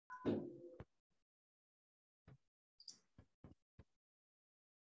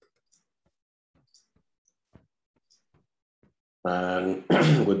And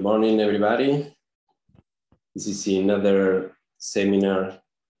good morning, everybody. This is another seminar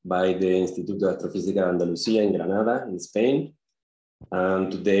by the Instituto de Astrofísica de Andalucía in Granada, in Spain.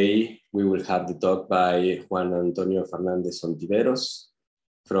 And today we will have the talk by Juan Antonio Fernandez Ontiveros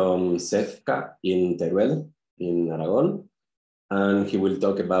from CEFCA in Teruel, in Aragón. And he will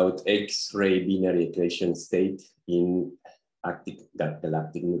talk about X-ray binary accretion state in active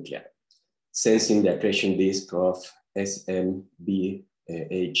galactic nuclei, sensing the accretion disk of SMBH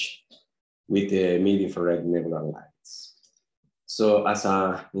with mid-infrared nebular lights. So as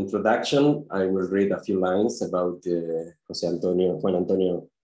an introduction, I will read a few lines about Juan Antonio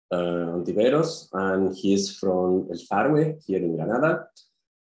Ontiveros, and he is from El Farwe, here in Granada.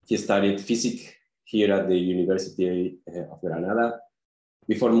 He studied physics here at the University of Granada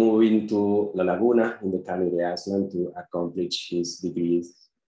before moving to La Laguna in the Canary Island to accomplish his degrees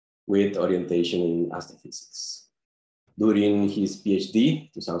with orientation in astrophysics. During his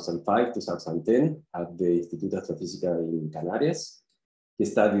PhD, 2005-2010, at the Instituto de Astrofísica in Canarias, he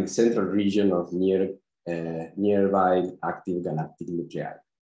studied the central region of nearby active galactic nuclei,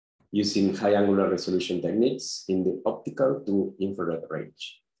 using high angular resolution techniques in the optical to infrared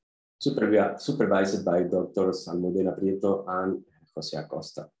range, supervised by Drs. Almudena Prieto and Jose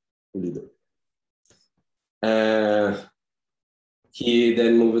Acosta Pulido. He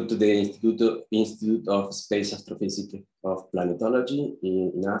then moved to the Institute of Space Astrophysics of Planetology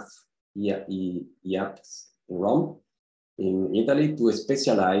in IAPS in Rome, in Italy, to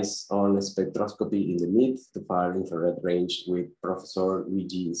specialize on spectroscopy in the mid to far infrared range with Professor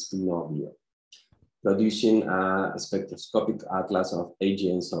Luigi Spinovio, producing a spectroscopic atlas of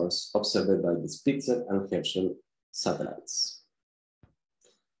AGN source observed by the Spitzer and Herschel satellites.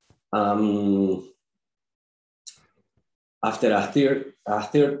 After a third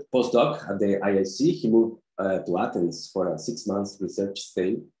postdoc at the IIC, he moved to Athens for a 6-month research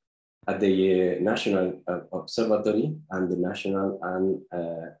stay at the National Observatory and the National and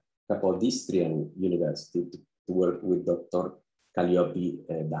Kapodistrian University to work with Dr. Calliope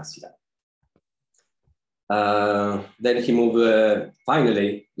Dacia. Then he moved,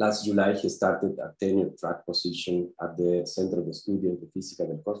 finally, last July, he started a tenure track position at the Centro de Estudios de Física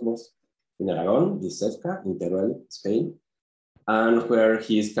del Cosmos in Aragón, the CEFCA, in Teruel, Spain, and where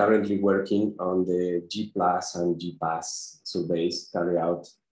he is currently working on the G+ and G-PASS surveys carried out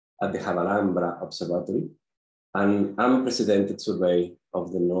at the Jabalambra Observatory, an unprecedented survey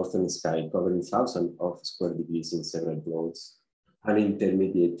of the northern sky covering thousands of square degrees in several modes and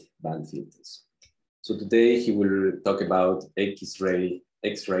intermediate band filters. So today he will talk about X-ray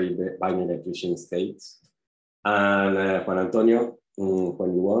binary accretion states. And Juan Antonio,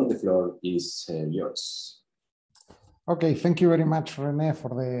 when you want, the floor is yours. Okay, thank you very much, René,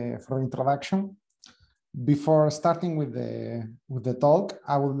 for the introduction. Before starting with the talk,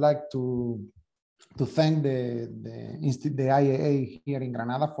 I would like to thank the IAA here in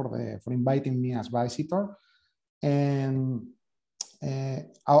Granada for inviting me as visitor, and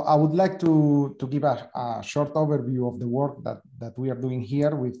I would like to give a short overview of the work that we are doing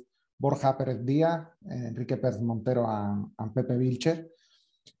here with Borja Pérez Díaz, Enrique Pérez Montero, and Pepe Vilcher.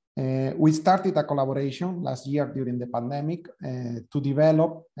 We started a collaboration last year during the pandemic to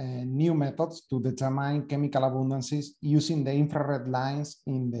develop new methods to determine chemical abundances using the infrared lines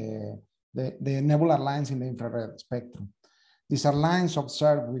in the nebular lines in the infrared spectrum. These are lines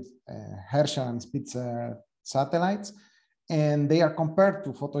observed with Herschel and Spitzer satellites, and they are compared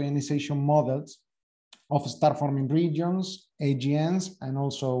to photoionization models of star-forming regions, AGNs, and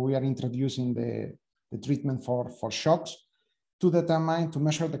also we are introducing the treatment for shocks to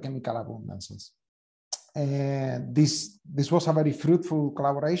measure the chemical abundances. This was a very fruitful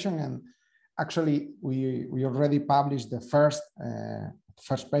collaboration, and actually we already published the first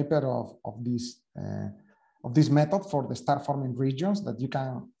paper of this method for the star-forming regions that you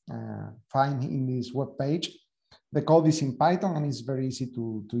can find in this web page. The code is in Python and it's very easy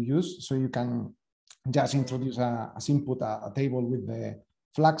to use, so you can just introduce as input a table with the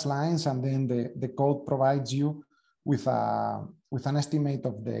flux lines, and then the code provides you with an estimate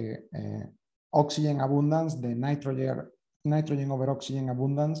of the oxygen abundance, the nitrogen over oxygen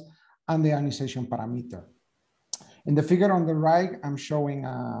abundance, and the ionization parameter. In the figure on the right, I'm showing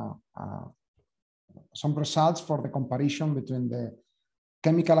some results for the comparison between the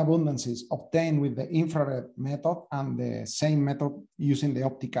chemical abundances obtained with the infrared method and the same method using the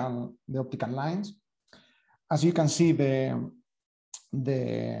optical lines. As you can see,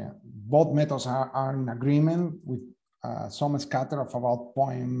 both methods are in agreement with some scatter of about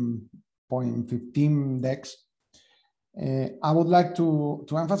 0.15 dex. I would like to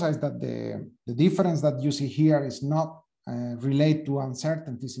emphasize that the difference that you see here is not relate to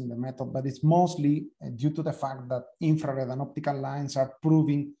uncertainties in the method, but it's mostly due to the fact that infrared and optical lines are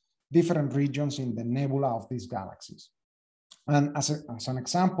proving different regions in the nebula of these galaxies. And as an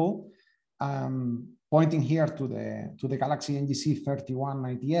example, pointing here to the galaxy NGC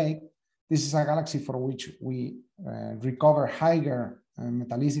 3198, this is a galaxy for which we recover higher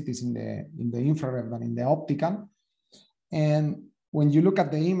metallicities in the infrared than in the optical. And when you look at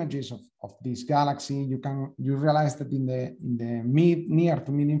the images of this galaxy, you realize that in the near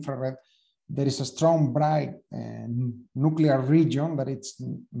to mid infrared, there is a strong bright nuclear region that it's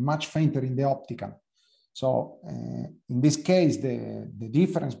much fainter in the optical. So in this case, the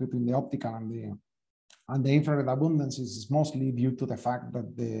difference between the optical and the infrared abundances is mostly due to the fact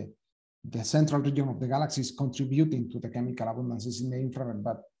that the central region of the galaxy is contributing to the chemical abundances in the infrared,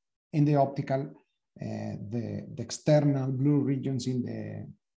 but in the optical, the external blue regions in the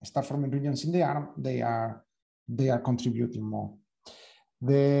star-forming regions in the arm, they are contributing more.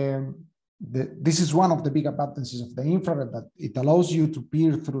 This is one of the big advantages of the infrared, that it allows you to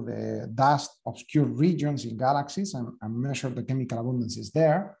peer through the dust obscured regions in galaxies and measure the chemical abundances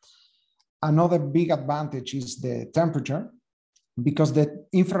there. Another big advantage is the temperature, because the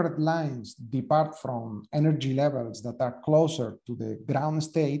infrared lines depart from energy levels that are closer to the ground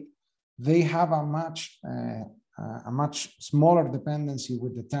state. They have a much smaller dependency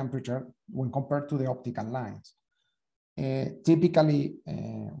with the temperature when compared to the optical lines. Typically,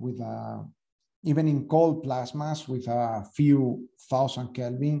 even in cold plasmas with a few thousand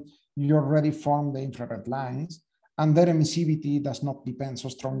Kelvin, you already form the infrared lines, and their emissivity does not depend so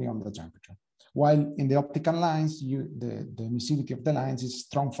strongly on the temperature. While in the optical lines, the emissivity of the lines is a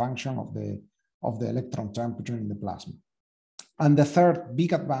strong function of the electron temperature in the plasma. And the third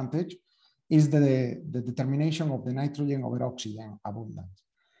big advantage is the determination of the nitrogen over oxygen abundance.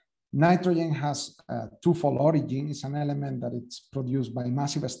 Nitrogen has a twofold origin. It's an element that it's produced by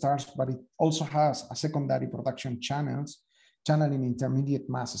massive stars, but it also has a secondary production channeling intermediate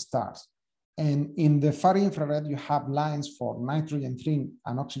mass stars. And in the far infrared, you have lines for nitrogen 3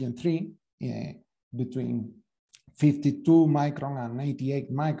 and oxygen 3 between 52 micron and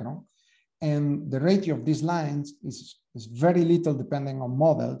 88 micron. And the ratio of these lines is very little depending on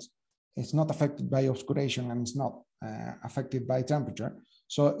models. It's not affected by obscuration, and it's not affected by temperature.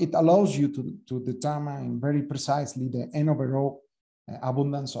 So it allows you to determine very precisely the N over O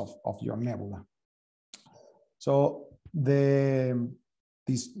abundance of your nebula. So this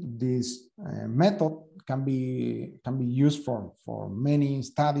method can be used for many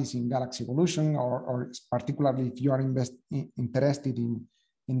studies in galaxy evolution, or particularly if you are interested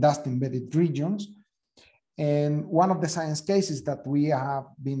in dust embedded regions. And one of the science cases that we have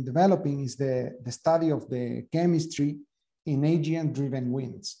been developing is the study of the chemistry in AGN driven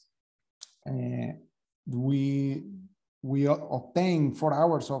winds. We obtained 4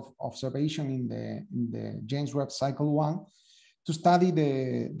 hours of observation in the James Webb Cycle 1 to study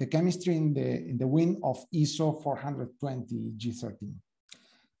the chemistry in the wind of ISO 420 G13.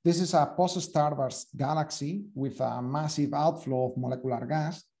 This is a post-starburst galaxy with a massive outflow of molecular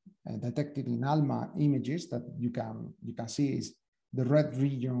gas detected in ALMA images that you can see is the red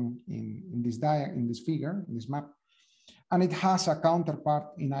region in this figure, in this map, and it has a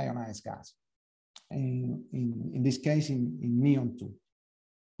counterpart in ionized gas. In this case, in neon 2.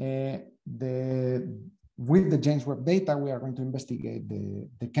 With the James Webb data, we are going to investigate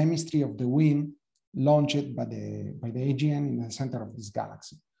the chemistry of the wind launched by the AGN in the center of this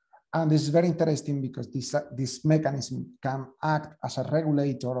galaxy. And this is very interesting because this mechanism can act as a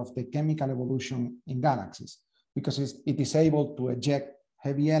regulator of the chemical evolution in galaxies, because it is able to eject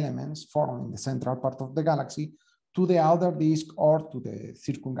heavy elements formed in the central part of the galaxy to the outer disk or to the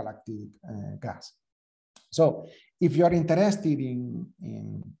circumgalactic gas. So if you are interested in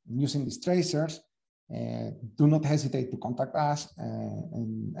using these tracers, do not hesitate to contact us.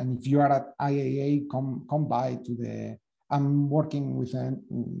 And if you are at IAA, come by to the, I'm working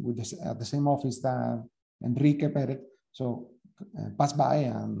at the same office that Enrique Perez. So pass by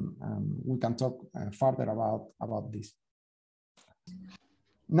and we can talk further about this.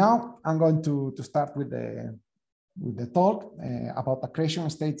 Now I'm going to start with the talk about accretion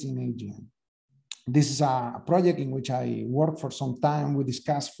states in AGN. This is a project in which I worked for some time. We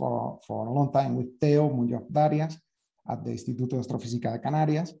discussed for a long time with Teo Muñoz Darias at the Instituto de Astrofísica de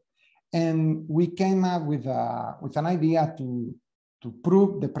Canarias. And we came up with an idea to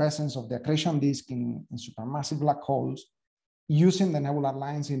prove the presence of the accretion disk in supermassive black holes using the nebular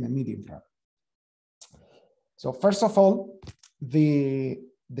lines in the mid-infrared. So first of all, the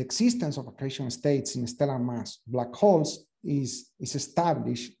existence of accretion states in stellar mass black holes is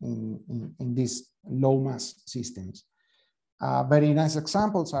established in these low mass systems. Very nice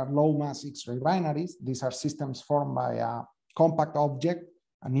examples are low mass X-ray binaries. These are systems formed by a compact object,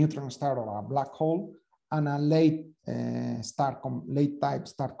 a neutron star or a black hole, and a late type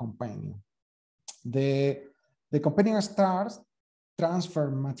star companion. The companion stars transfer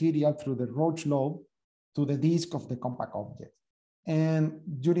material through the Roche lobe to the disk of the compact object. And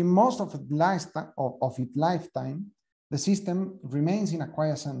during most of its lifetime, the system remains in a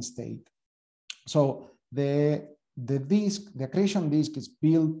quiescent state. So the accretion disk is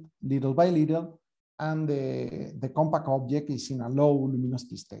built little by little, and the compact object is in a low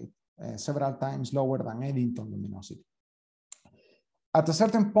luminosity state, several times lower than Eddington luminosity. At a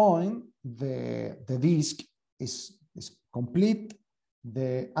certain point, the disk is complete.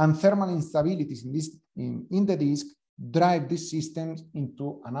 And thermal instabilities in the disk drive these systems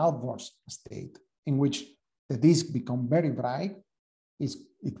into an outburst state in which the disk becomes very bright.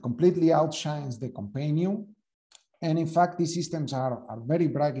 It completely outshines the companion. And in fact, these systems are very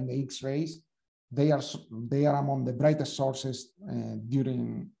bright in the X-rays. They are among the brightest sources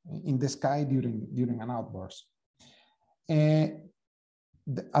in the sky during an outburst.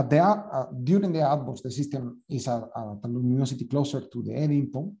 During the outburst, the system is at a luminosity closer to the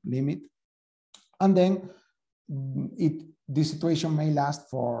Eddington limit. And then this situation may last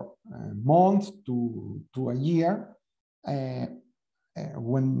for months to a year.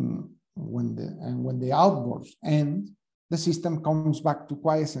 When the outburst ends, the system comes back to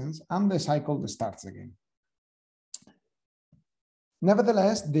quiescence and the cycle starts again.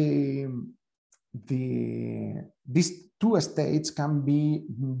 Nevertheless, these two states can be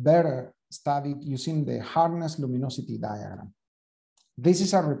better studied using the hardness luminosity diagram. This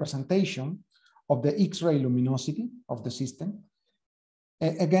is a representation of the X-ray luminosity of the system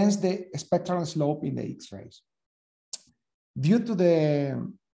against the spectral slope in the X-rays. Due to the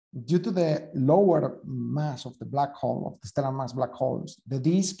lower mass of the black hole, of the stellar mass black holes, the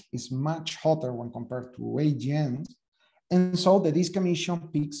disk is much hotter when compared to AGNs, and so the disk emission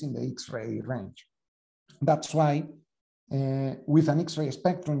peaks in the X-ray range. That's why with an X-ray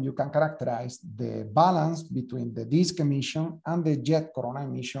spectrum, you can characterize the balance between the disk emission and the jet corona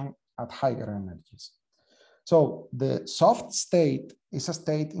emission at higher energies. So the soft state is a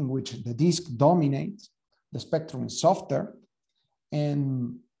state in which the disk dominates, the spectrum is softer,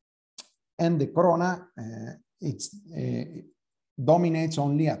 and the corona dominates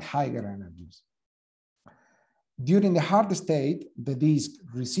only at higher energies. During the hard state, the disk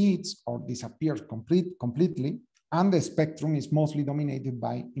recedes or disappears completely, and the spectrum is mostly dominated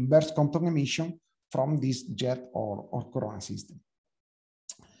by inverse quantum emission from this jet or corona system.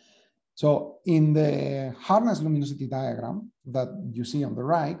 So in the hardness luminosity diagram that you see on the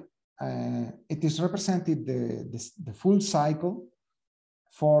right, it is represented the full cycle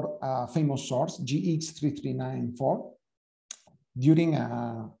for a famous source, GX3394, during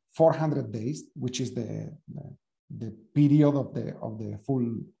 400 days, which is the period of the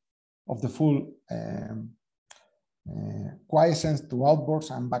full quiescence to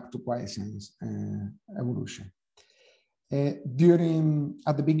outbursts and back to quiescence evolution.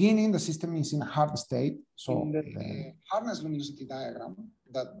 At the beginning, the system is in a hard state. So the hardness luminosity diagram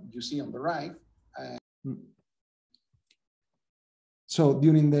that you see on the right. So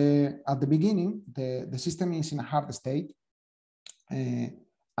at the beginning, the system is in a hard state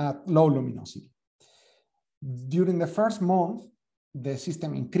at low luminosity. During the first month, the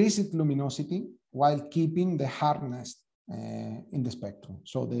system increases luminosity while keeping the hardness in the spectrum.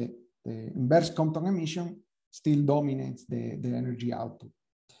 So the inverse quantum emission still dominates the energy output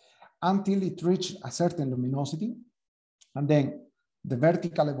until it reaches a certain luminosity, and then the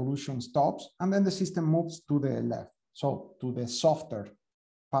vertical evolution stops, and then the system moves to the left, so to the softer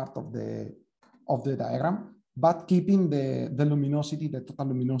part of the diagram, but keeping the luminosity, the total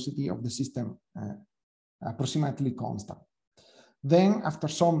luminosity of the system approximately constant. Then, after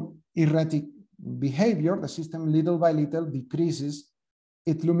some erratic behavior, the system little by little decreases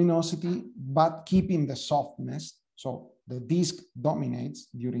its luminosity, but keeping the softness. So the disk dominates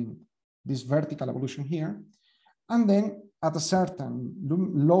during this vertical evolution here. And then at a certain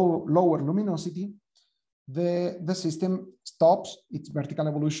lower luminosity, the system stops its vertical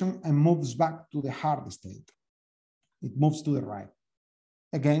evolution and moves back to the hard state. It moves to the right,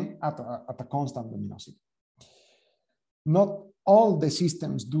 again at a constant luminosity. Not all the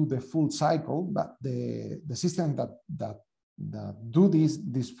systems do the full cycle, but the systems that do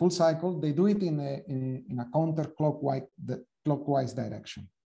this full cycle, they do it in a counterclockwise direction.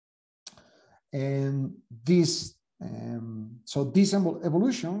 And this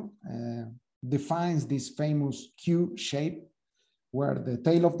evolution defines this famous Q shape, where the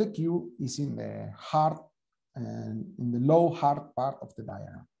tail of the Q is in the hard in the low hard part of the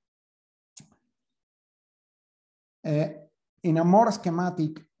diagram. In a more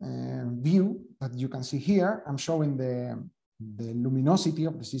schematic view that you can see here, I'm showing the luminosity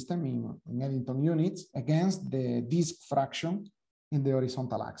of the system in Eddington units against the disk fraction in the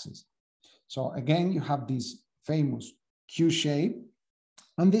horizontal axis. So again, you have this famous Q shape,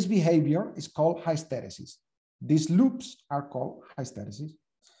 and this behavior is called hysteresis. These loops are called hysteresis.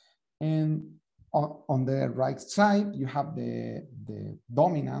 And on the right side, you have the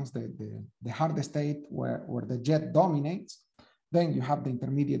dominance, the hard state where the jet dominates. Then you have the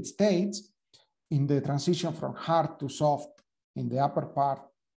intermediate states. In the transition from hard to soft, in the upper part,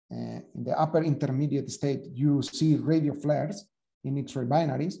 in the upper intermediate state, you see radio flares in X-ray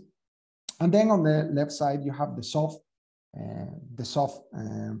binaries. And then on the left side, you have the soft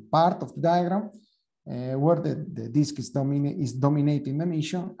part of the diagram, where the disk is dominating the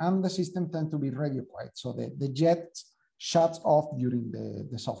emission, and the system tends to be radio quiet. So the jet shuts off during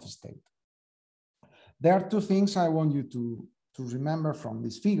the soft state. There are two things I want you to remember from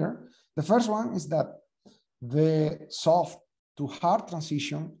this figure. The first one is that the soft to hard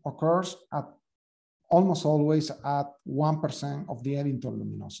transition occurs at almost always at 1% of the Eddington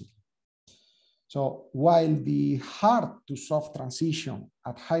luminosity. So while the hard to soft transition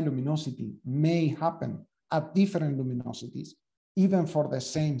at high luminosity may happen at different luminosities, even for the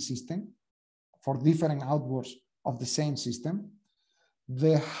same system, for different outbursts of the same system,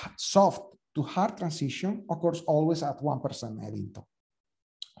 the soft to hard transition occurs always at 1% Eddington.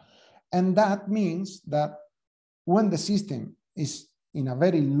 And that means that when the system is in a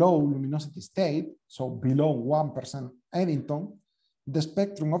very low luminosity state, so below 1% Eddington, the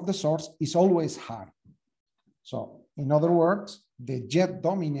spectrum of the source is always hard. So in other words, the jet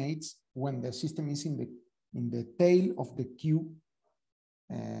dominates when the system is in the tail of the Q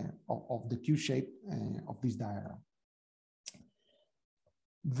of the Q shape of this diagram.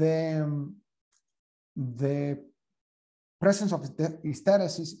 The presence of the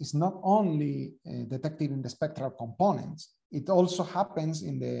hysteresis is not only detected in the spectral components, it also happens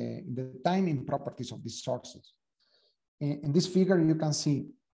in the timing properties of these sources. In this figure, you can see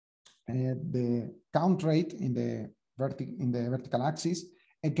the count rate in the vertical axis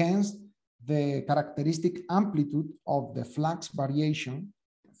against the characteristic amplitude of the flux variation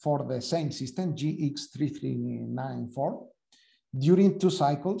for the same system, GX3394, during two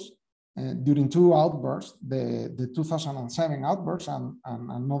cycles, during two outbursts, the 2007 outburst and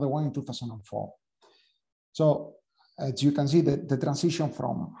another one in 2004. So as you can see, the transition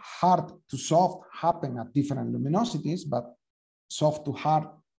from hard to soft happen at different luminosities, but soft to hard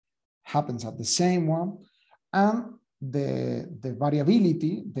happens at the same one. And the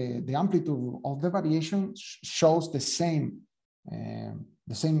variability, the amplitude of the variation shows the same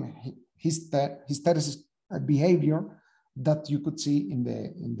hysteresis behavior that you could see in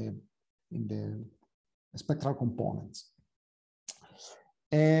the spectral components.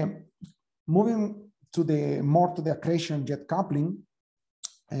 Moving to the accretion jet coupling,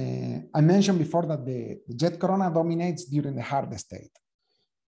 I mentioned before that the jet corona dominates during the hard state.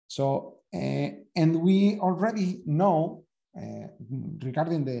 So, and we already know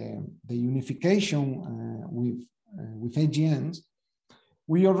regarding the unification with AGNs,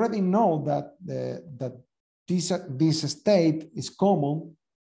 we already know that this state is common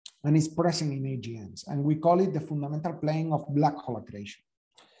and is present in AGNs, and we call it the fundamental plane of black hole accretion.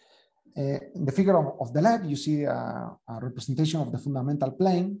 In the figure of the left, you see a representation of the fundamental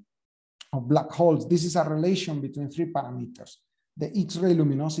plane of black holes. This is a relation between three parameters: the X-ray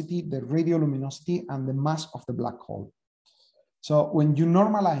luminosity, the radioluminosity, and the mass of the black hole. So when you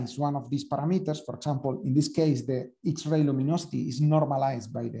normalize one of these parameters, for example, in this case, the X-ray luminosity is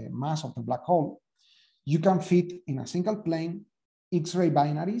normalized by the mass of the black hole, you can fit in a single plane X-ray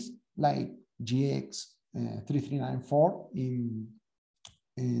binaries like GX3394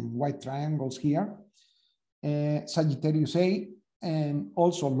 in white triangles here, Sagittarius A, and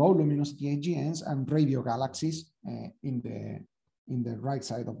also low luminosity AGNs and radio galaxies in the right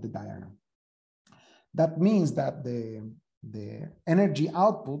side of the diagram. That means that the energy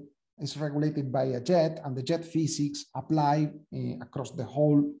output is regulated by a jet, and the jet physics apply across the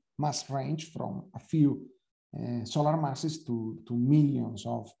whole mass range from a few solar masses to millions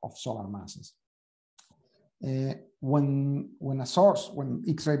of solar masses. When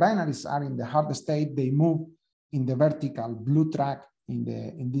X-ray binaries are in the hard state, they move in the vertical blue track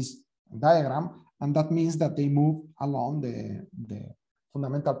in this diagram, and that means that they move along the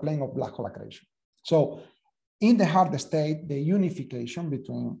fundamental plane of black hole accretion. So in the hard state, the unification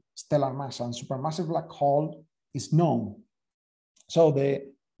between stellar mass and supermassive black hole is known. So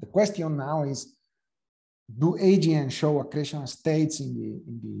the question now is, do AGN show accretion states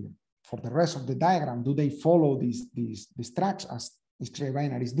for the rest of the diagram? Do they follow these tracks as X-ray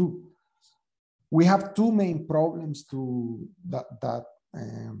binaries do? We have two main problems that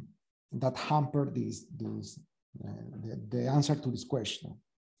hamper the answer to this question.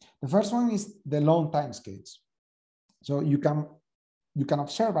 The first one is the long time scales. So you can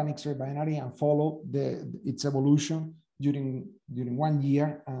observe an X-ray binary and follow its evolution during 1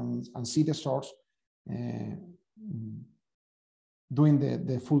 year and see the source doing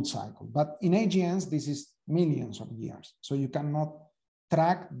the full cycle. But in AGNs, this is millions of years. So you cannot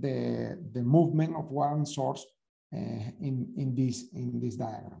track the movement of one source in these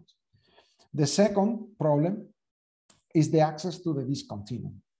diagrams. The second problem is the access to the disk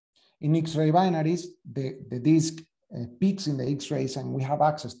continuum. In X-ray binaries, the disk peaks in the X-rays and we have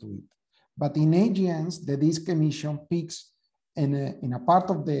access to it. But in AGNs, the disk emission peaks in a part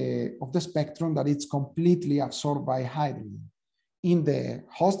of the spectrum that it's completely absorbed by hydrogen in the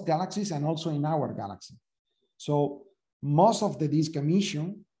host galaxies and also in our galaxy. So most of the disk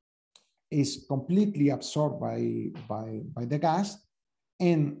emission is completely absorbed by the gas,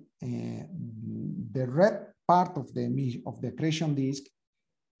 and the red part of the accretion disk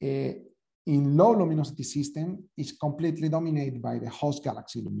in low luminosity system is completely dominated by the host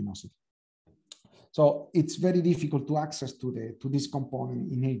galaxy luminosity. So it's very difficult to access to this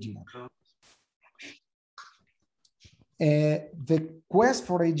component in AGN. The quest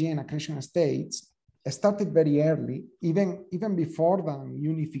for AGN accretion states started very early, even before the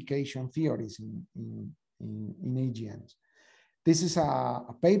unification theories in AGNs. This is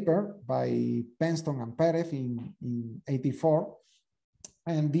a paper by Penston and Perez in '84.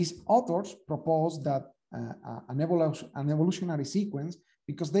 And these authors proposed that an evolutionary sequence,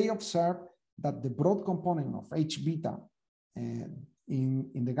 because they observed that the broad component of H beta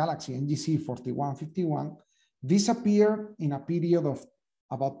in the galaxy NGC 4151 disappeared in a period of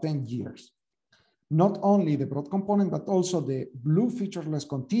about 10 years. Not only the broad component, but also the blue featureless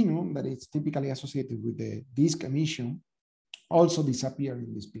continuum that is typically associated with the disk emission also disappeared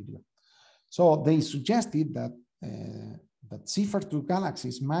in this period. So they suggested that Seyfert-2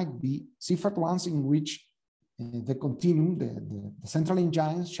 galaxies might be Seyfert ones in which the continuum, the central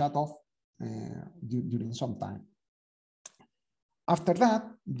engines shut off during some time. After that,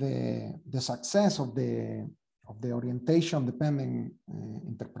 the success of the orientation-dependent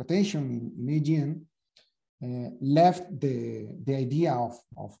interpretation in AGN left the idea of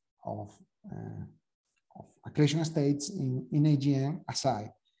accretion states in AGN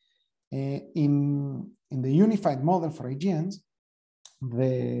aside. In the unified model for AGNs,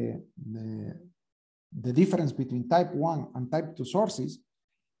 the difference between type 1 and type 2 sources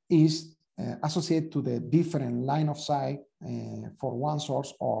is associated to the different line of sight for one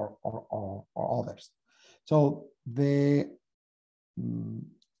source or others. So the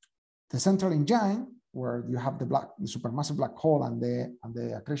central engine, where you have the supermassive black hole and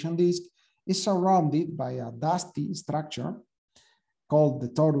the accretion disk, is surrounded by a dusty structure called the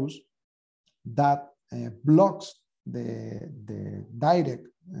torus that blocks the direct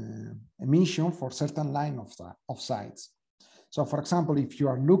emission for certain line of sights. So, for example, if you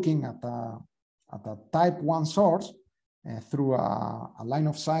are looking at a type 1 source through a line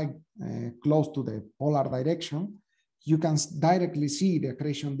of sight close to the polar direction, you can directly see the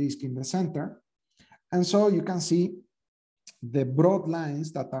accretion disk in the center, and so you can see the broad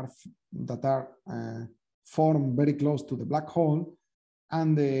lines that are formed very close to the black hole,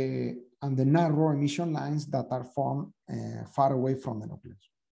 and the narrow emission lines that are formed far away from the nucleus.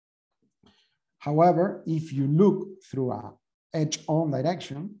 However, if you look through a edge-on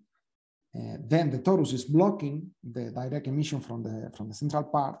direction, then the torus is blocking the direct emission from the central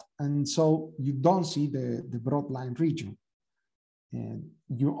part, and so you don't see the broad line region. And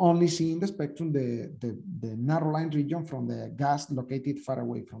you only see in the spectrum the narrow line region from the gas located far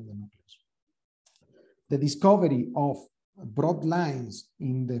away from the nucleus. The discovery of broad lines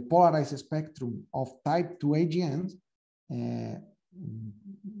in the polarized spectrum of type 2 AGNs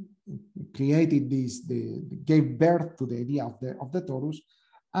gave birth to the idea of the torus,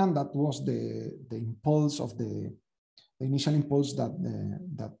 and that was the impulse of the initial impulse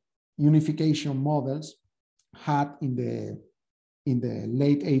that unification models had in the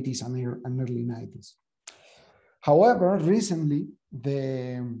late 80s and early 90s. However, recently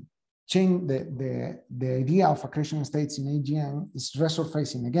the idea of accretion states in AGN is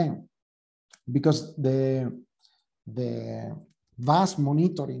resurfacing again, because the vast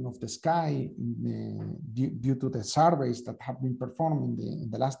monitoring of the sky due to the surveys that have been performed in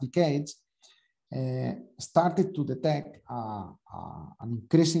the last decades started to detect an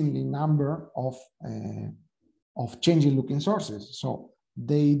increasingly number of changing looking sources. So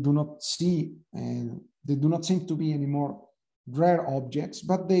they do not seem to be any more rare objects,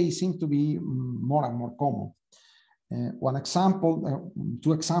 but they seem to be more and more common. One example,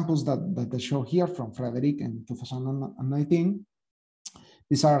 two examples that I show here from Frederick in 2019.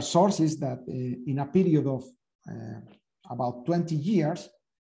 These are sources that in a period of about 20 years,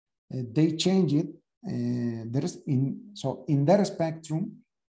 they changed it. So in their spectrum,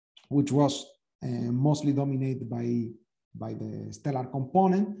 which was mostly dominated by the stellar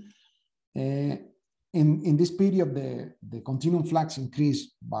component, in this period, the continuum flux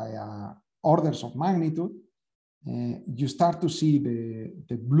increased by orders of magnitude. You start to see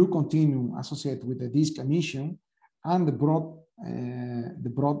the blue continuum associated with the disk emission, and the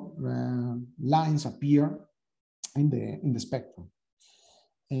broad lines appear in the spectrum.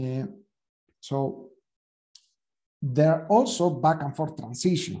 So there are also back and forth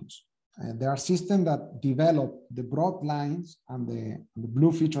transitions. There are systems that develop the broad lines and the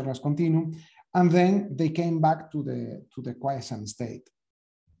blue featureless continuum, and then they came back to the quiescent state.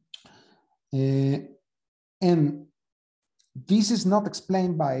 And this is not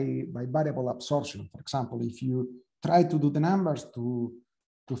explained by variable absorption. For example, if you try to do the numbers to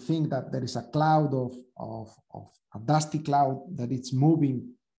think that there is a cloud of a dusty cloud that it's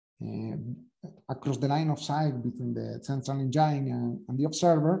moving across the line of sight between the central engine and the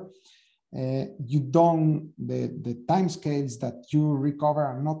observer, the time scales that you recover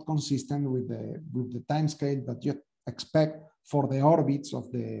are not consistent with the time scale that you expect for the orbits of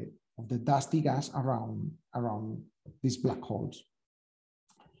the dusty gas around these black holes.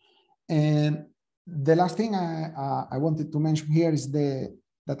 And the last thing I wanted to mention here is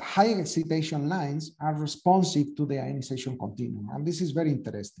that high excitation lines are responsive to the ionization continuum, and this is very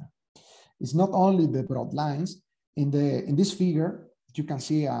interesting. It's not only the broad lines. In this figure, you can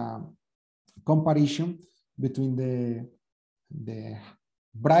see a comparison between the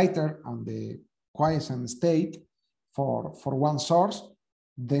brighter and the quiescent state for one source.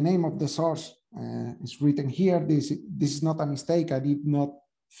 The name of the source is written here. This is not a mistake. I did not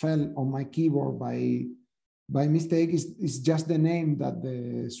fell on my keyboard by mistake. It's just the name that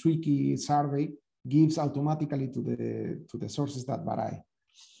the Swiki survey gives automatically to the sources that vary.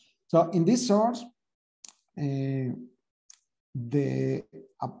 So in this source,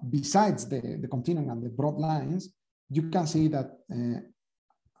 besides the continuum and the broad lines, you can see that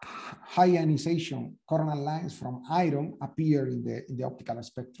high ionization coronal lines from iron appear in the optical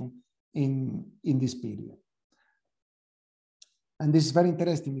spectrum in this period. And this is very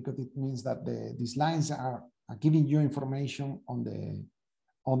interesting because it means that these lines are giving you information on the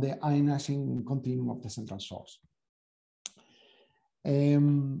ionizing continuum of the central source.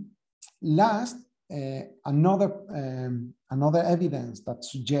 Last, another evidence that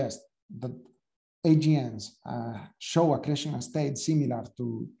suggests that AGNs show accretion states similar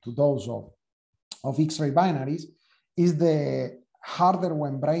to those of X-ray binaries is the harder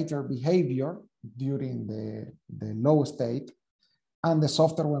when brighter behavior during the low state and the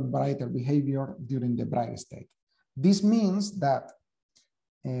softer when brighter behavior during the bright state. This means that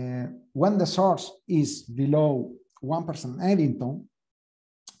when the source is below 1% Eddington,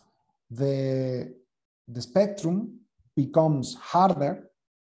 the spectrum becomes harder.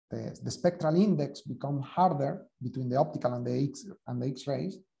 The spectral index becomes harder between the optical and the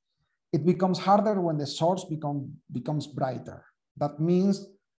X-rays. It becomes harder when the source becomes brighter. That means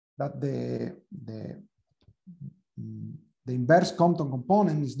that the inverse Compton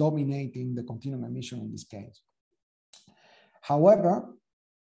component is dominating the continuum emission in this case. However,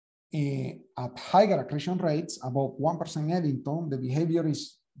 at higher accretion rates, above 1% Eddington, the behavior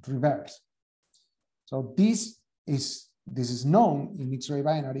is reversed. So this is known in X-ray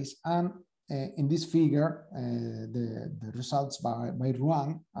binaries, and in this figure, the results by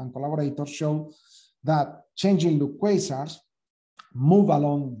Juan and collaborators show that changing look quasars move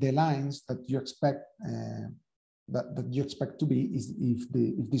along the lines that you expect that you expect to be if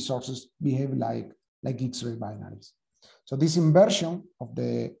the sources behave like X-ray binaries. So this inversion of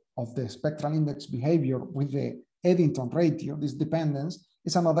the spectral index behavior with the Eddington ratio, this dependence,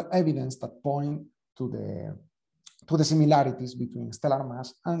 is another evidence that point to the similarities between stellar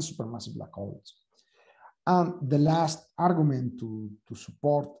mass and supermassive black holes. And the last argument to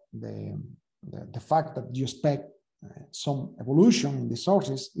support the fact that you expect some evolution in the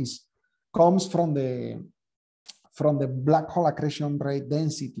sources comes from the black hole accretion rate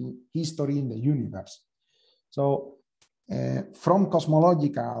density history in the universe. So from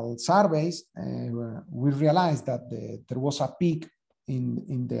cosmological surveys, we realized that there was a peak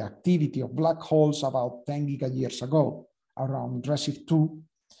in the activity of black holes about 10 gigayears ago, around redshift 2.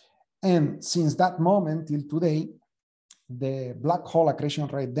 And since that moment till today, the black hole accretion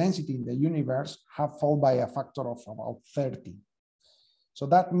rate density in the universe have fallen by a factor of about 30. So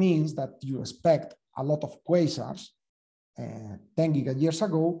that means that you expect a lot of quasars 10 gigayears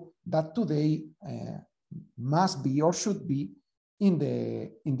ago that today must be or should be in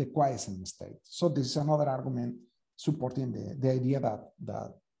the quiescent state. So this is another argument supporting the idea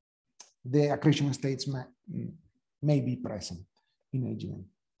that the accretion states may be present in AGN.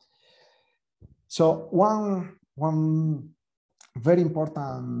 So one very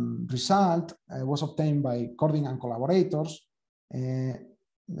important result was obtained by Cording and collaborators.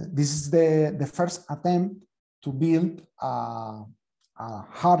 This is the first attempt to build a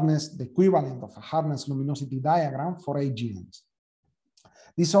harness, the equivalent of a harness luminosity diagram for AGNs.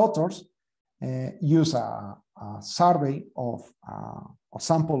 These authors use a survey of a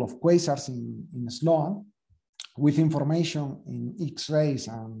sample of quasars in Sloan with information in X-rays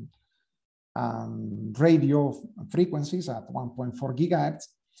and radio frequencies at 1.4 gigahertz,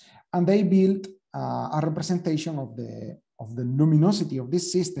 and they built a representation of the luminosity of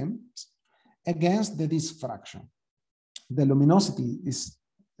these systems against the disk fraction. The luminosity is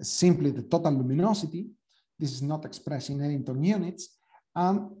simply the total luminosity. This is not expressed in Eddington units,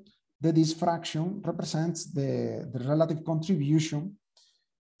 and the disk fraction represents the relative contribution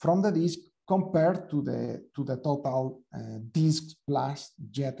from the disk compared to the total disk plus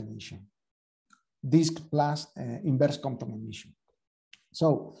jet emission, disk plus inverse Compton emission.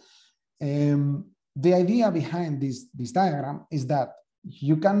 So the idea behind this diagram is that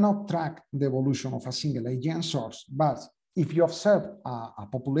you cannot track the evolution of a single AGN source, but if you observe a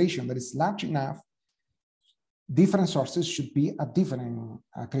population that is large enough, different sources should be at different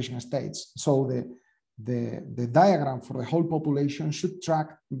accretion states. So the diagram for the whole population should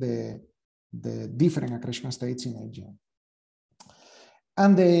track the different accretion states in AGN.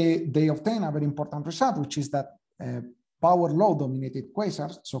 And they obtain a very important result, which is that power law dominated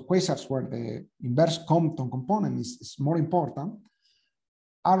quasars, so quasars where the inverse Compton component is more important,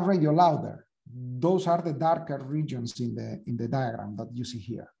 are radio louder. Those are the darker regions in the diagram that you see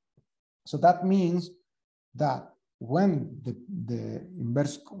here. So that means that when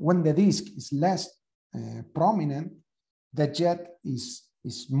the disk is less prominent, the jet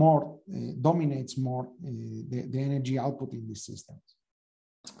dominates more the energy output in these systems.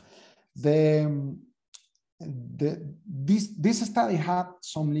 This study had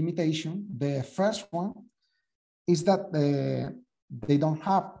some limitation. The first one is that they don't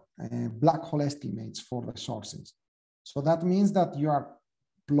have black hole estimates for the sources. So that means that you are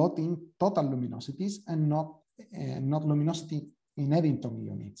plotting total luminosities and not luminosity in Eddington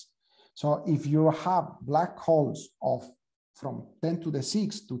units. So if you have black holes of from 10 to the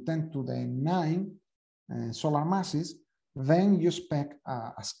 6 to 10 to the 9 solar masses, then you expect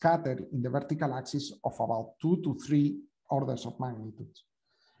a scatter in the vertical axis of about 2 to 3 orders of magnitude.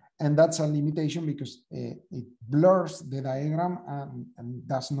 And that's a limitation because it blurs the diagram and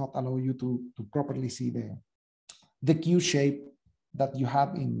does not allow you to properly see the Q shape that you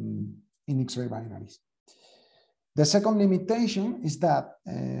have in X-ray binaries. The second limitation is that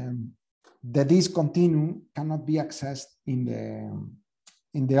the disk continuum cannot be accessed in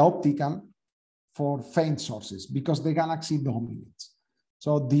the optical for faint sources because the galaxy dominates.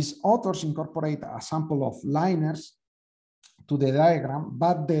 So these authors incorporate a sample of liners to the diagram,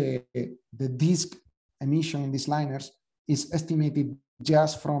 but the disk emission in these liners is estimated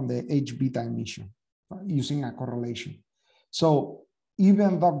just from the H beta emission using a correlation. So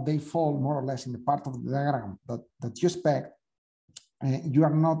even though they fall more or less in the part of the diagram that you expect, you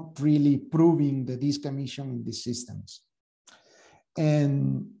are not really proving the disk emission in these systems.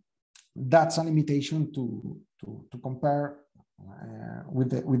 And that's a limitation to compare with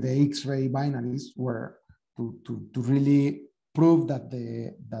the X-ray binaries, where to really prove that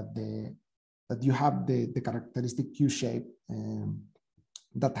you have the characteristic Q shape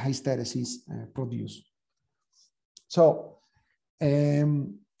that hysteresis produce. So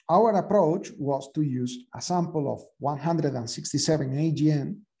our approach was to use a sample of 167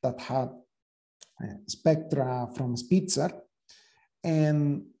 AGN that had spectra from Spitzer,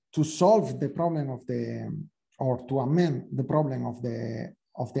 and to solve the problem of or to amend the problem of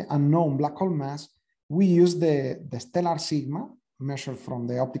the unknown black hole mass, we use the stellar sigma measured from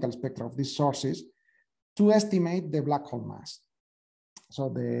the optical spectra of these sources to estimate the black hole mass. So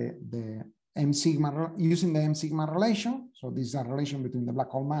the M sigma, using the M sigma relation, so this is a relation between the black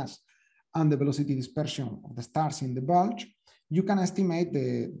hole mass and the velocity dispersion of the stars in the bulge, you can estimate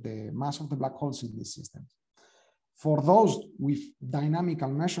the mass of the black holes in these systems. For those with dynamical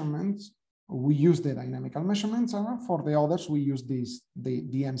measurements, we use the dynamical measurements, and for the others, we use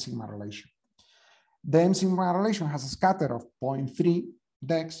the M sigma relation. The M sigma relation has a scatter of 0.3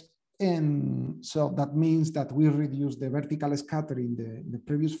 dex, and so that means that we reduce the vertical scatter in the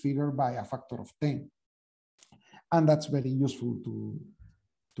previous figure by a factor of 10. And that's very useful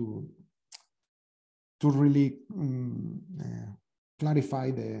to really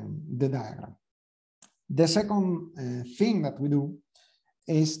clarify the diagram. The second thing that we do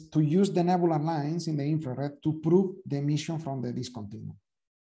is to use the nebular lines in the infrared to prove the emission from the disk continuum.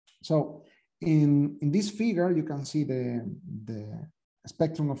 So in this figure, you can see the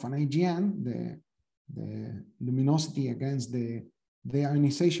spectrum of an AGN, the luminosity against the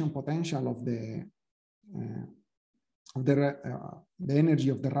ionization potential of the energy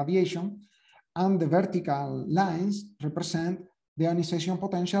of the radiation, and the vertical lines represent the ionization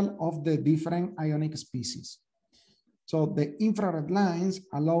potential of the different ionic species. So the infrared lines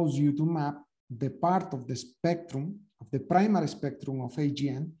allows you to map the part of the spectrum, of the primary spectrum of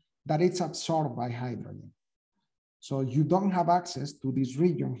AGN, that it's absorbed by hydrogen. So you don't have access to this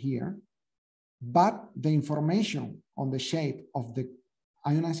region here, but the information on the shape of the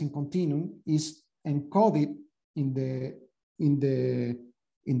ionizing continuum is encoded in the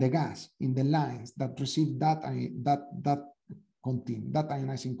gas, in the lines that receive that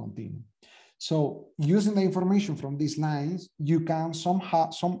ionizing continuum. So using the information from these lines, you can somehow,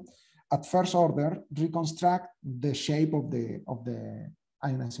 at first order, reconstruct the shape of the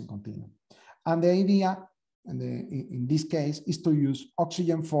ionizing continuum. And the idea, in this case, is to use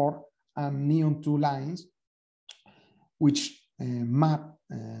oxygen 4 and neon 2 lines, which map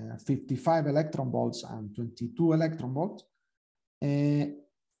 55 electron volts and 22 electron volts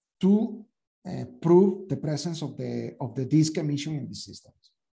to prove the presence of the disk emission in these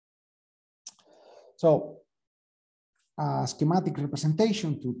systems. So a schematic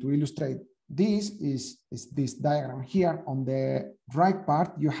representation to illustrate this is this diagram here. On the right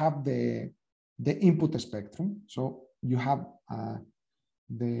part, you have the input spectrum. So you have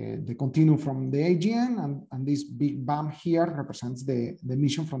the continuum from the AGN, and this big bump here represents the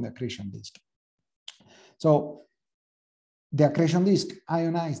emission from the accretion disk. So the accretion disk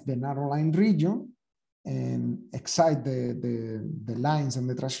ionized the narrow line region and excite the lines and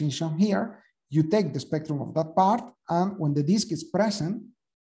the transition here. You take the spectrum of that part, and when the disk is present,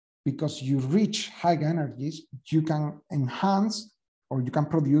 because you reach high energies, you can enhance or you can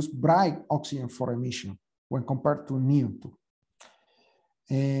produce bright oxygen 4 emission when compared to neon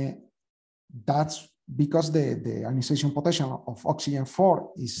 2. That's because the ionization potential of oxygen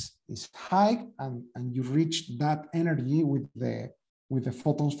 4 is high, and you reach that energy with the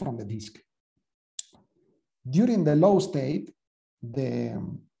photons from the disk. During the low state, the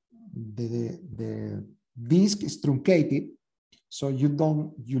disk is truncated, so you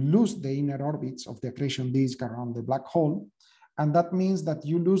lose the inner orbits of the accretion disk around the black hole, and that means that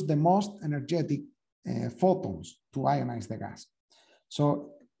you lose the most energetic photons to ionize the gas. So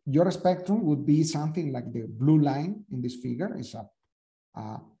your spectrum would be something like the blue line in this figure. Is a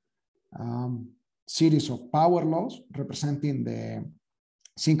series of power laws representing the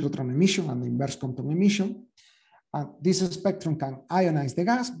synchrotron emission and the inverse quantum emission. And this spectrum can ionize the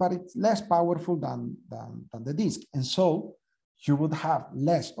gas, but it's less powerful than the disk. And so you would have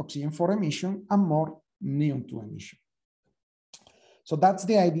less oxygen 4 emission and more neon 2 emission. So that's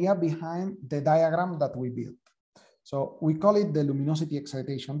the idea behind the diagram that we built. So we call it the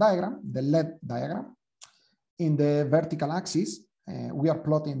luminosity-excitation diagram, the LED diagram. In the vertical axis, we are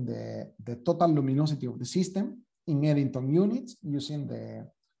plotting the total luminosity of the system in Eddington units using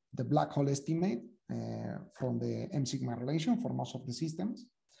the black hole estimate from the M sigma relation for most of the systems.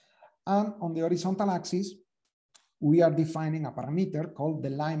 And on the horizontal axis, we are defining a parameter called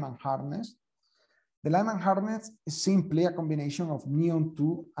the Lyman hardness. The Lyman hardness is simply a combination of neon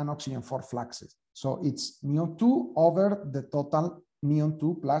 2 and oxygen 4 fluxes. So it's neon 2 over the total neon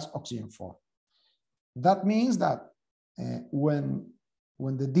 2 plus oxygen 4. That means that when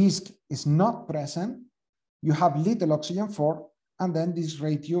the disk is not present, you have little oxygen 4, and then this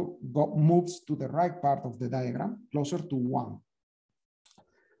ratio moves to the right part of the diagram, closer to 1.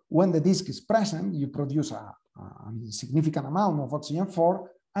 When the disk is present, you produce a significant amount of oxygen 4,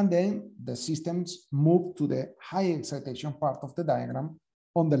 and then the systems move to the high excitation part of the diagram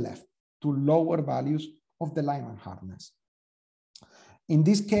on the left, to lower values of the Lyman hardness. In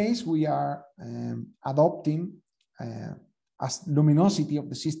this case, we are adopting as luminosity of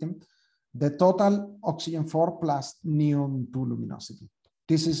the system the total oxygen 4 plus neon 2 luminosity.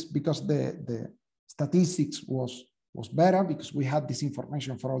 This is because the statistics was better, because we had this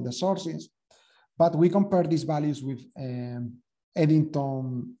information for all the sources. but we compare these values with Eddington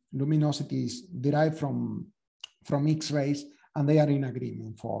luminosities derived from X-rays, and they are in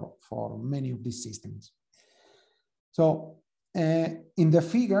agreement for many of these systems. So in the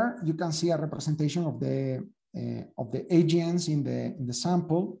figure, you can see a representation of the AGNs in the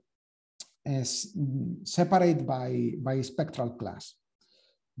sample as separated by spectral class.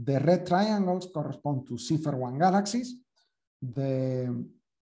 The red triangles correspond to Cipher-1 galaxies.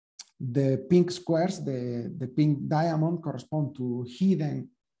 The pink squares, the pink diamond, correspond to hidden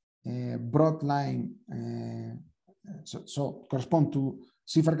broad line. So correspond to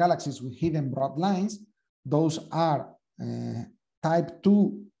Cipher galaxies with hidden broad lines. Those are type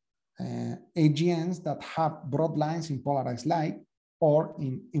 2 AGNs that have broad lines in polarized light or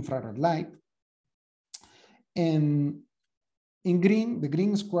in infrared light. And in green, the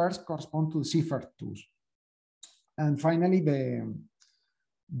green squares correspond to Cipher-2s. And finally,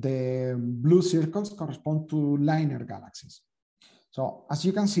 the blue circles correspond to liner galaxies. So as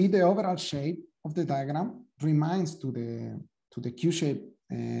you can see, the overall shape of the diagram reminds to the Q-shape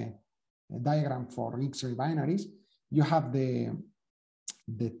diagram for X-ray binaries. You have the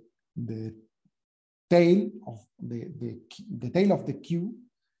tail of the tail of the Q,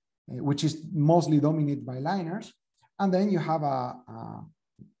 which is mostly dominated by liners, and then you have a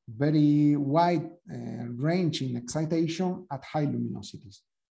very wide range in excitation at high luminosities.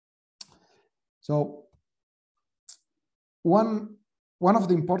 So one of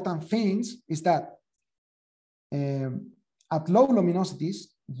the important things is that at low luminosities,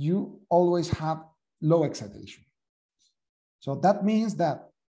 you always have low excitation. So that means that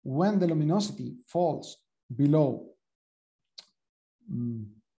when the luminosity falls below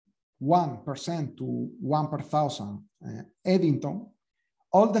 1% to 1 per thousand Eddington,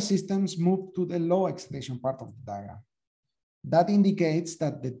 all the systems move to the low excitation part of the diagram. That indicates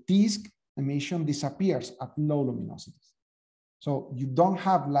that the disk emission disappears at low luminosities. So you don't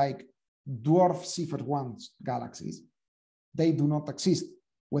have like dwarf Cipher-1 galaxies. They do not exist.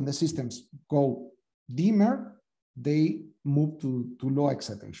 When the systems go dimmer, they move to low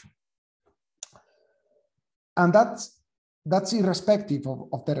excitation. And that's irrespective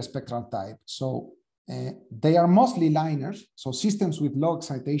of their spectral type. So they are mostly liners. So systems with low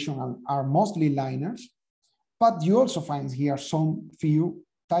excitation are mostly liners, but you also find here some few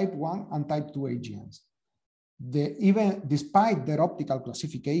type 1 and type 2 AGNs. Even despite their optical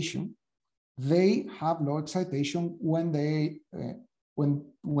classification, they have low excitation when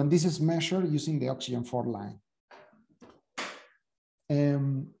this is measured using the oxygen 4 line.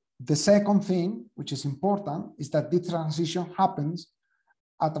 The second thing, which is important, is that this transition happens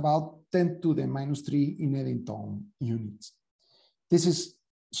at about 10 to the -3 in Eddington units. This is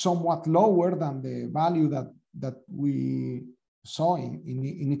somewhat lower than the value that we saw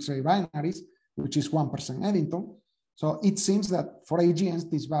in X-ray binaries, which is 1% Eddington. So it seems that for AGNs,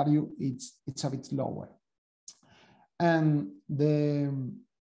 this value it's a bit lower. And the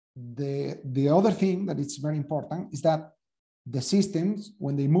other thing that is very important is that the systems,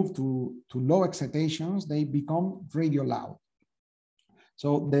 when they move to low excitations, they become radio loud.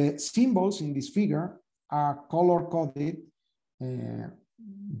 So the symbols in this figure are color coded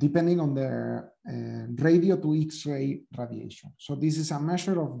depending on their radio to X-ray radiation. So this is a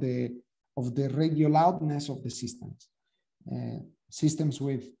measure of the radio loudness of the systems. Systems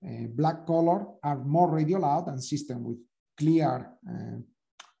with black color are more radio loud, and systems with clear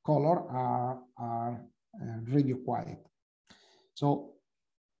color are radio quiet. So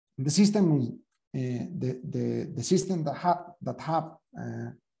the system, the system that have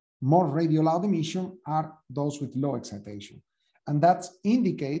more radio loud emission are those with low excitation, and that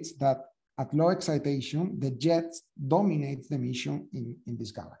indicates that at low excitation the jets dominate the emission in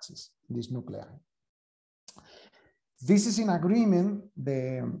these galaxies, in these nuclei. This is in agreement.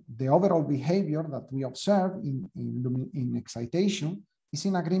 The overall behavior that we observe in excitation is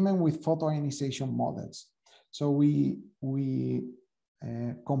in agreement with photoionization models. So we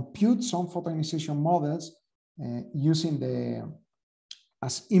compute some photoionization models using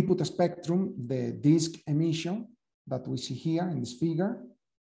as input spectrum the disk emission that we see here in this figure,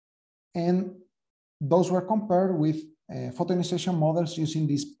 and those were compared with photoionization models using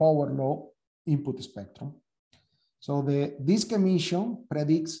this power law input spectrum. So the disk emission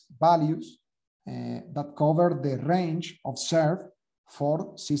predicts values that cover the range observed for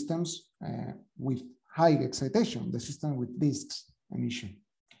systems with high excitation, the system with disks emission.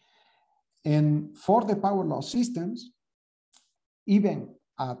 And for the power law systems, even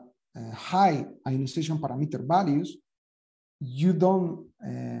at high ionization parameter values, you don't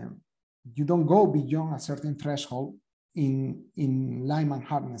go beyond a certain threshold in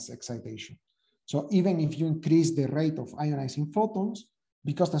Lyman-Harness excitation. So even if you increase the rate of ionizing photons,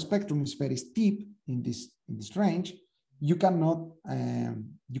 because the spectrum is very steep in this range, you cannot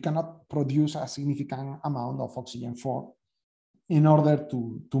produce a significant amount of oxygen 4 in order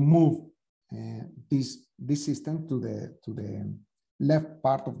to move this system to the left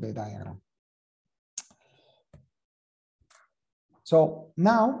part of the diagram. So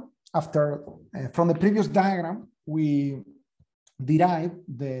now, after from the previous diagram, we derive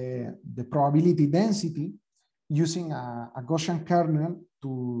the probability density using a Gaussian kernel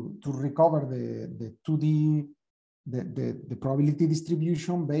to recover the 2D the probability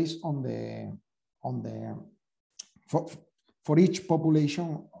distribution based on the for each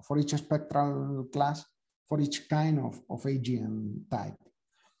population, for each spectral class, for each kind of AGN type.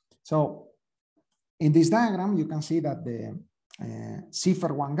 So in this diagram, you can see that the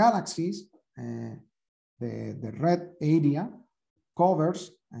CEFCA galaxies, the red area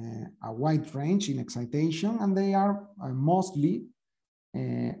covers a wide range in excitation, and they are mostly,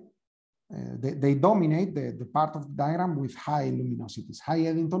 they dominate the part of the diagram with high luminosities, high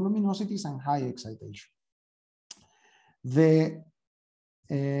Eddington luminosities and high excitation. The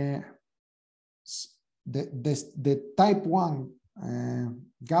type 1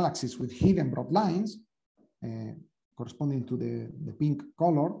 galaxies with hidden broad lines, corresponding to the pink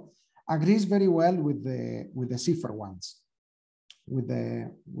color, agrees very well with the CEFCA ones, with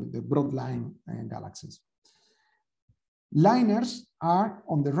the broad line galaxies. Liners are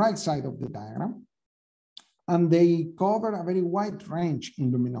on the right side of the diagram, and they cover a very wide range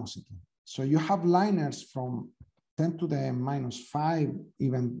in luminosity. So you have liners from 10 to the -5,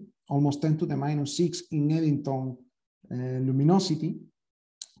 even almost 10 to the -6 in Eddington luminosity,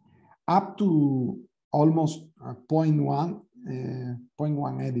 up to almost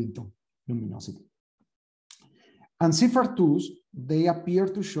 0.1 Eddington luminosity. And CEFCA2s, they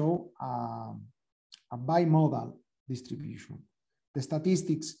appear to show a bimodal distribution. The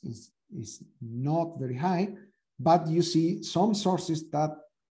statistics is not very high, but you see some sources that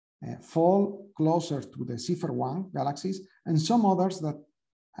fall closer to the CEFCA1 galaxies, and some others that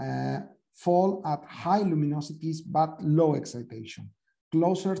fall at high luminosities but low excitation,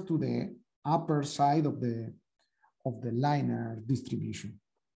 closer to the upper side of the liner distribution.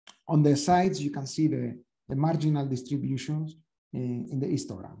 On the sides, you can see the marginal distributions in the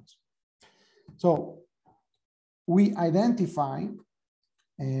histograms. So we identify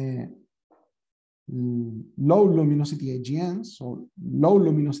low luminosity AGNs, so low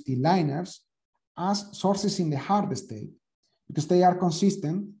luminosity liners, as sources in the hard state, because they are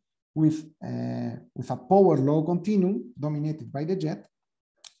consistent with a power law continuum dominated by the jet,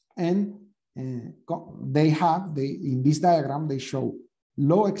 and in this diagram they show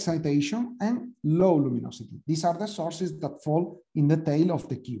low excitation and low luminosity. These are the sources that fall in the tail of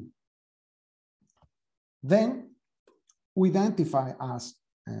the queue. Then we identify as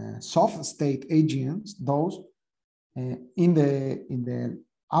soft state AGNs those in the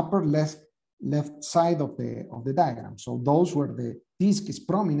upper left side of the diagram. So those where the disk is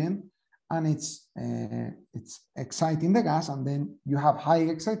prominent and it's exciting the gas, and then you have high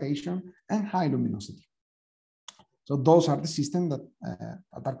excitation and high luminosity. So those are the systems that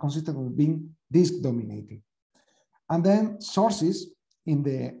are consistent with being disk dominated. And then sources in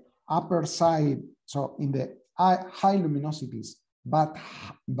the upper side, so in the high luminosities, but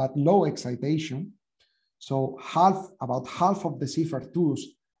low excitation. So about half of the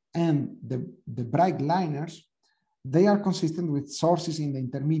CEFCA2s and the bright liners, they are consistent with sources in the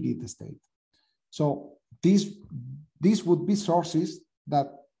intermediate state. So these would be sources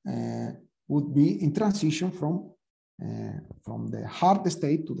that would be in transition from the hard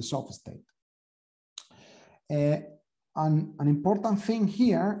state to the soft state. An important thing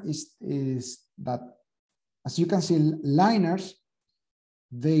here is that, as you can see, liners,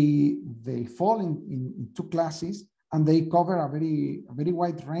 they fall in two classes, and they cover a very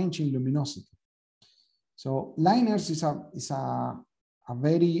wide range in luminosity. So liners is a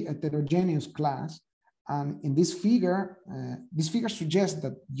very heterogeneous class, and in this figure suggests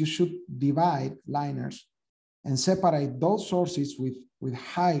that you should divide liners and separate those sources with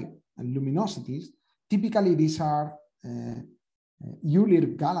high luminosities. Typically, these are Euler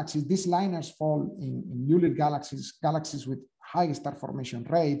galaxies. These liners fall in Euler galaxies with high star formation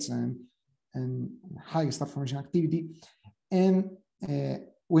rates and high star formation activity. And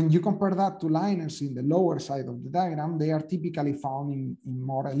when you compare that to liners in the lower side of the diagram, they are typically found in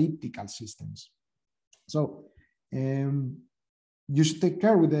more elliptical systems. So you should take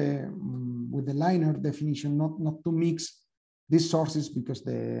care with the liner definition, not to mix these sources, because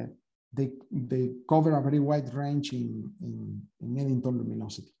they cover a very wide range in Eddington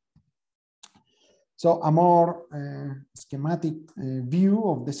luminosity. So a more schematic view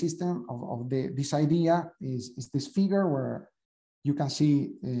of the system of this idea is this figure where you can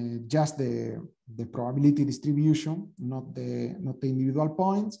see just the probability distribution, not the individual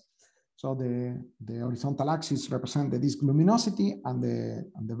points. So the horizontal axis represents the disk luminosity, and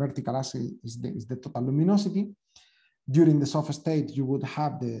the vertical axis is the total luminosity. During the soft state, you would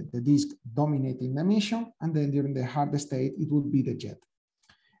have the disk dominating the emission, and then during the hard state, it would be the jet.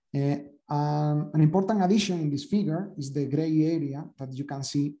 An important addition in this figure is the gray area that you can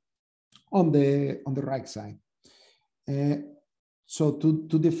see on the right side. So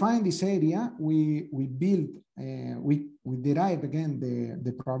to define this area, we derive again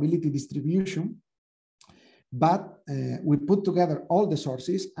the probability distribution, but we put together all the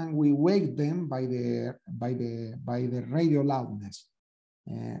sources and we weight them by the radio loudness,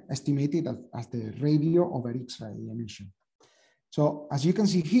 estimated as the radio over X-ray emission. So as you can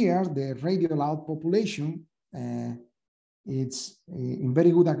see here, the radio loud population, it's in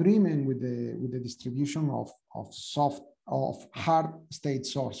very good agreement with the distribution of hard state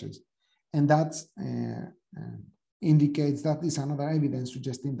sources, and that indicates that is another evidence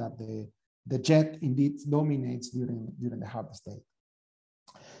suggesting that the jet indeed dominates during the hard state.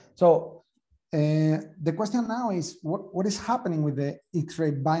 So the question now is what is happening with the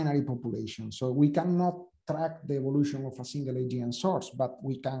X-ray binary population? So we cannot track the evolution of a single AGN source, but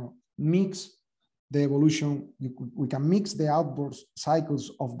we can mix the evolution. We can mix the outburst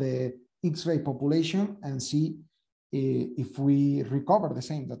cycles of the X-ray population and see if we recover the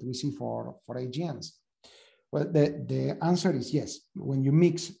same that we see for AGNs. Well, the answer is yes. When you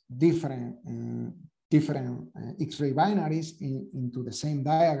mix different X-ray binaries into the same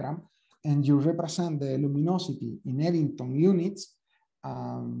diagram, and you represent the luminosity in Eddington units,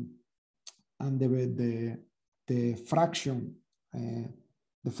 and the fraction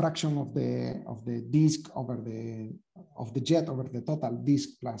of the disk over the jet over the total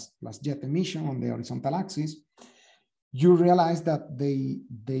disk plus jet emission on the horizontal axis, you realize that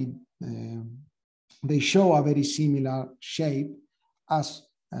they show a very similar shape as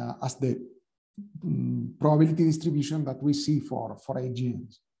the probability distribution that we see for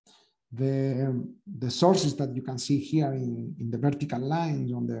AGNs. The sources that you can see here in the vertical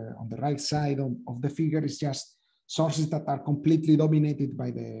lines on the right side of the figure is just sources that are completely dominated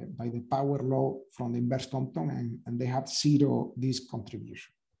by the power law from the inverse Compton, and they have zero disk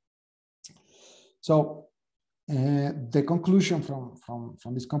contribution. So the conclusion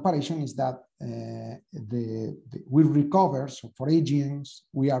from this comparison is that we recover, so for AGNs,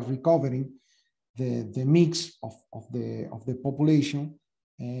 we are recovering the mix of the population,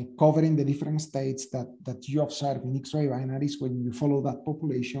 covering the different states that you observe in X-ray binaries when you follow that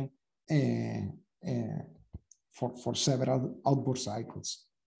population for several outburst cycles.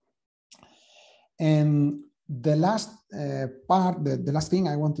 And the last part, the last thing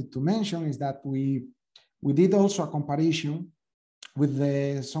I wanted to mention is that we did also a comparison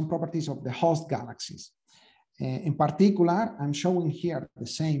with some properties of the host galaxies. In particular, I'm showing here the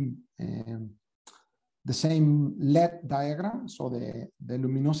same LED diagram, so the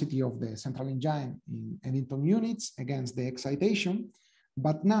luminosity of the central engine in Eddington units against the excitation,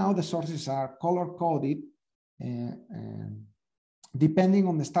 but now the sources are color-coded depending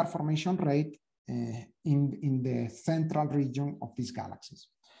on the star formation rate in the central region of these galaxies.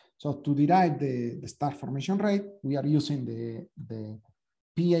 So to derive the star formation rate, we are using the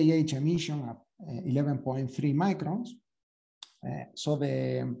PAH emission at 11.3 microns. So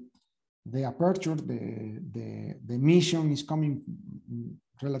the aperture, the emission is coming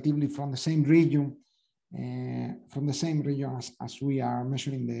relatively from the same region, as we are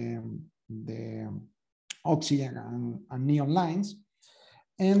measuring the oxygen and neon lines,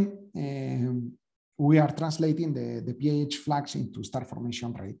 and we are translating the PAH flux into star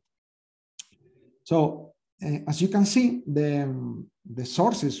formation rate. So as you can see, the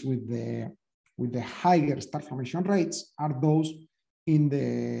sources with the higher star formation rates are those in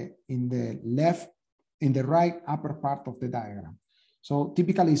the right upper part of the diagram. So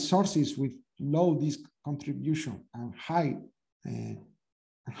typically sources with low disk contribution and high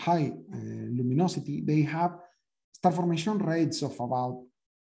luminosity, they have star formation rates of about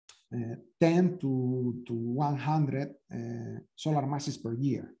 10 to 100 solar masses per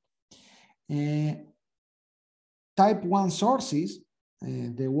year. Type 1 sources,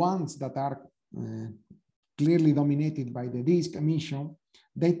 the ones that are clearly dominated by the disk emission,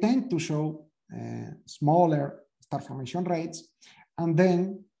 they tend to show smaller star formation rates, and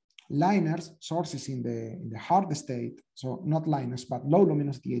then liners, sources in the hard state, so not liners, but low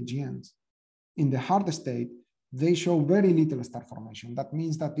luminosity AGNs in the hard state, they show very little star formation. That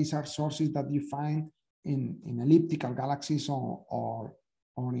means that these are sources that you find in elliptical galaxies or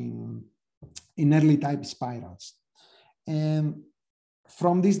in early type spirals. And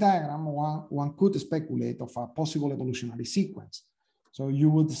from this diagram, one could speculate of a possible evolutionary sequence. So you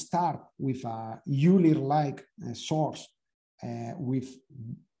would start with a Euler-like source with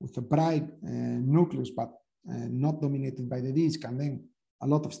a bright nucleus, but not dominated by the disk, and then a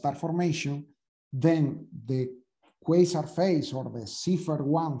lot of star formation. Then the quasar phase or the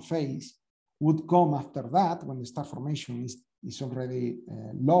Cipher-1 phase would come after that, when the star formation is already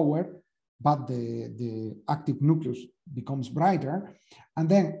lower, but the active nucleus becomes brighter. And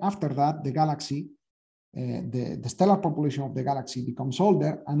then after that, the galaxy, the stellar population of the galaxy becomes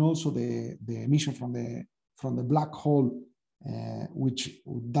older, and also the emission from the black hole, which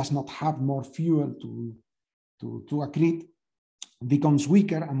does not have more fuel to accrete, becomes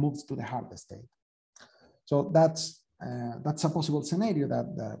weaker and moves to the hard state. So that's a possible scenario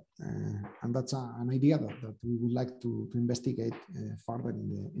and that's an idea that we would like to investigate further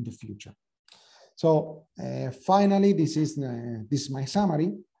in the future. So finally, this is my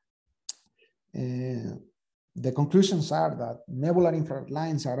summary. The conclusions are that nebular infrared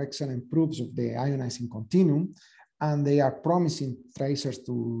lines are excellent proofs of the ionizing continuum, and they are promising tracers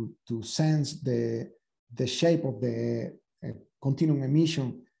to sense the shape of the continuum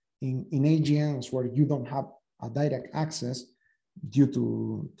emission in AGNs where you don't have a direct access due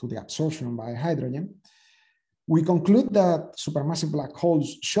to the absorption by hydrogen. We conclude that supermassive black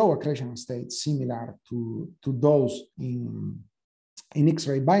holes show accretion states similar to those in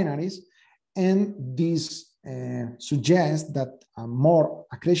X-ray binaries, and this suggests that a more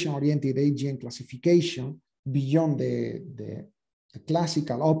accretion-oriented AGN classification beyond the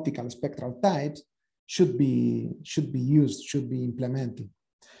classical optical spectral types should be implemented.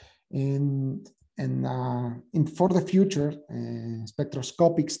 And for the future,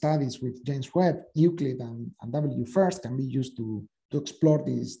 spectroscopic studies with James Webb, Euclid, and W-FIRST can be used to explore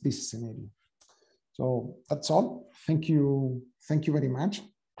this scenario. So that's all. Thank you very much.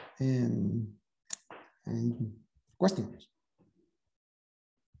 And questions?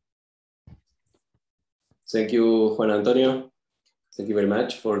 Thank you, Juan Antonio. Thank you very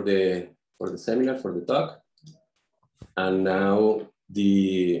much for the seminar, for the talk. And now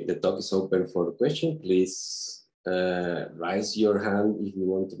the talk is open for question. Please raise your hand if you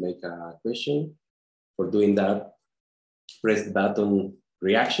want to make a question. For doing that, press the button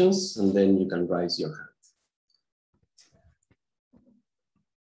reactions, and then you can raise your hand.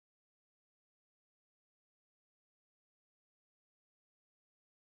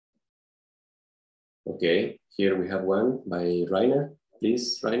 Okay, here we have one by Rainer.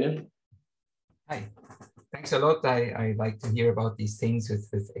 Please, Rainer. Hi, thanks a lot. I like to hear about these things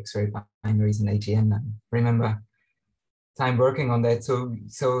with X-ray binaries and AGN. I remember time working on that.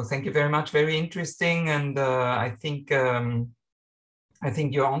 So thank you very much. Very interesting, and I think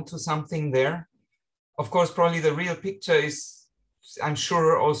you're onto something there. Of course, probably the real picture is, I'm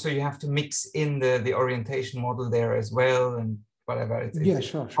sure also you have to mix in the orientation model there as well, and whatever. It's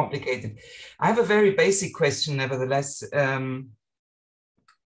sure. Complicated. I have a very basic question, nevertheless.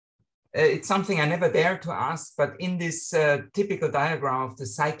 It's something I never dare to ask, but in this typical diagram of the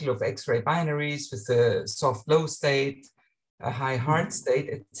cycle of X-ray binaries with a soft low state, a high hard state,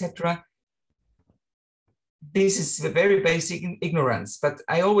 etc. This is a very basic ignorance, but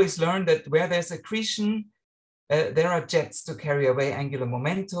I always learn that where there's accretion, there are jets to carry away angular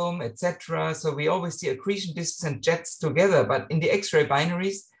momentum, etc. So we always see accretion disks and jets together, but in the X-ray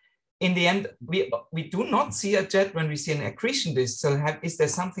binaries, in the end, we do not see a jet when we see an accretion disk. So is there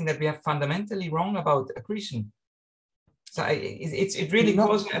something that we have fundamentally wrong about accretion? So it really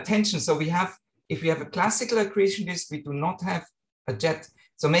calls my attention. So if we have a classical accretion disk, we do not have a jet.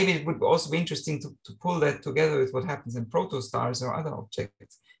 So maybe it would also be interesting to pull that together with what happens in protostars or other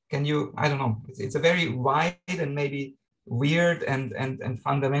objects. Can you, I don't know, it's a very wide and maybe weird and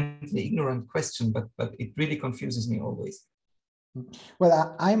fundamentally ignorant question, but it really confuses me always.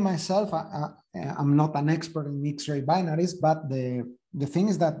 Well, I myself, I'm not an expert in X-ray binaries, but the thing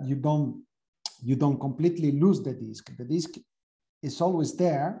is that you don't completely lose the disk. The disk is always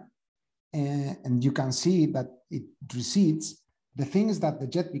there, and you can see that it recedes. The thing is that the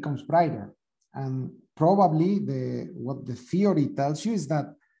jet becomes brighter, and probably what the theory tells you is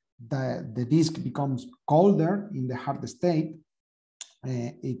that the disk becomes colder in the hard state.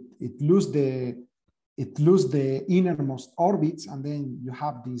 It loses the innermost orbits, and then you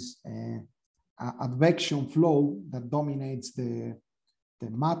have this advection flow that dominates the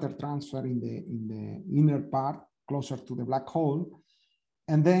matter transfer in the inner part, closer to the black hole.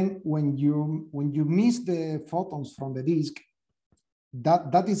 And then when you miss the photons from the disk,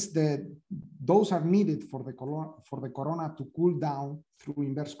 those are needed for the corona to cool down through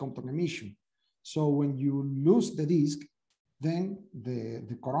inverse Compton emission. So when you lose the disk, then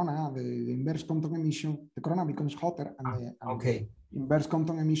the corona, the inverse Compton emission, the corona becomes hotter, and the inverse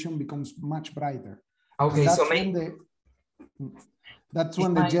Compton emission becomes much brighter. Okay, that's so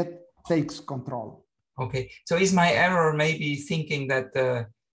when the jet takes control. Okay, so is my error maybe thinking that,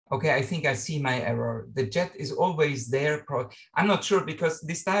 okay, I think I see my error. The jet is always there. I'm not sure, because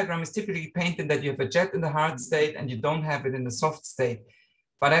this diagram is typically painted that you have a jet in the hard state and you don't have it in the soft state.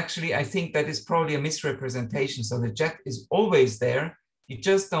 But actually, I think that is probably a misrepresentation. So the jet is always there. You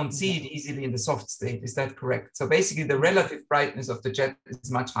just don't see it easily in the soft state. Is that correct? So basically, the relative brightness of the jet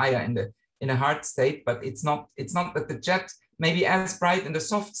is much higher in a hard state, but it's not that the jet may be as bright in the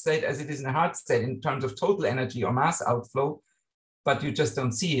soft state as it is in a hard state in terms of total energy or mass outflow, but you just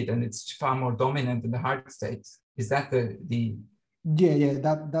don't see it, and it's far more dominant in the hard state. Is that the? Yeah,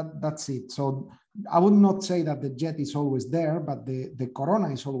 that's it. So I would not say that the jet is always there, but the corona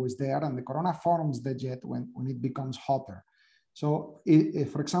is always there, and the corona forms the jet when it becomes hotter. So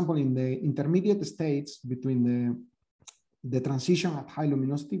for example, in the intermediate states between the transition at high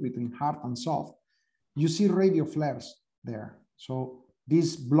luminosity between hard and soft, you see radio flares there. So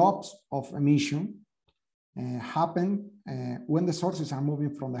these blobs of emission happen when the sources are moving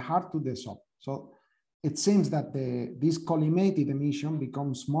from the hard to the soft. So it seems that this collimated emission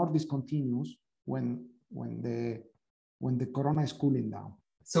becomes more discontinuous when the corona is cooling down.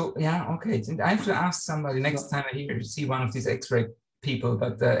 So yeah, okay. I have to ask somebody next time I see one of these X-ray people,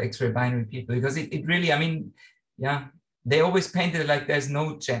 but the X-ray binary people, because it really, I mean, yeah, they always paint it like there's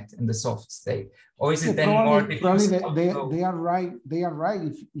no jet in the soft state. Or is it then more diffuse? They are right. They are right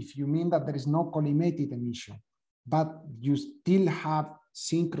if you mean that there is no collimated emission, but you still have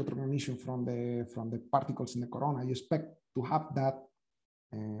synchrotron emission from the particles in the corona. You expect to have that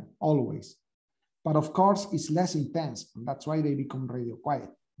always, but of course it's less intense. And that's why they become radio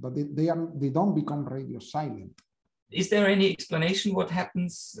quiet, but they don't become radio silent. Is there any explanation what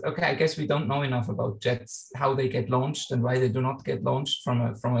happens? Okay, I guess we don't know enough about jets, how they get launched and why they do not get launched from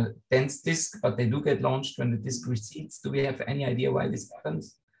a dense disk, but they do get launched when the disk recedes. Do we have any idea why this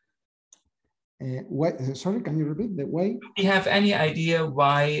happens? Sorry, can you repeat the way? Do we have any idea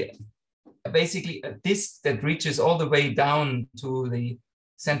why basically a disk that reaches all the way down to the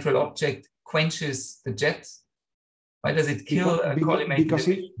central object quenches the jet? Why does it kill a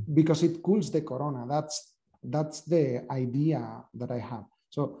collimated? Because it cools the corona. That's the idea that I have.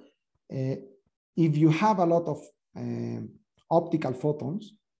 So if you have a lot of optical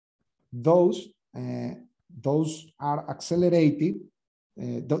photons, those are accelerated.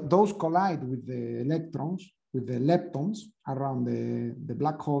 Those collide with the electrons, with the leptons around the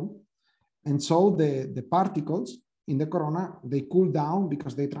black hole. And so the particles in the corona, they cool down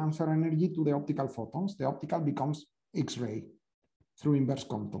because they transfer energy to the optical photons. The optical becomes X-ray through inverse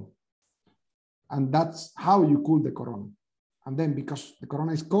Compton. And that's how you cool the corona. And then because the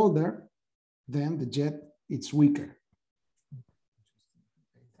corona is colder, then the jet, it's weaker.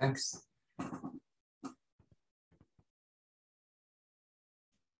 Thanks.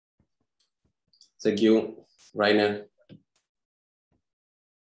 Thank you, Rainer.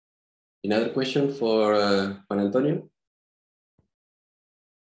 Another question for Juan Antonio?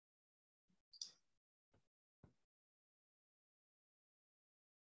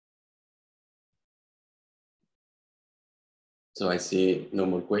 So I see no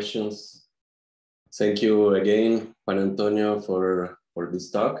more questions. Thank you again, Juan Antonio, for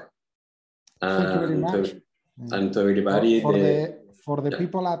this talk. Thank you very much. And to everybody. For the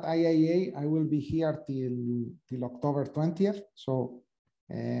people at IAA, I will be here till October 20th. So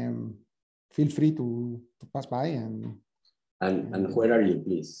feel free to pass by. And where are you,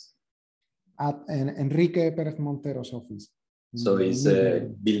 please? At Enrique Pérez Montero's office. So it's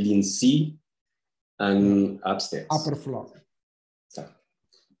building C and upstairs. Upper floor.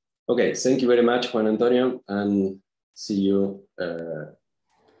 Okay, thank you very much, Juan Antonio, and see you for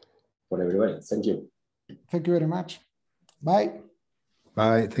everybody. Thank you. Thank you very much. Bye.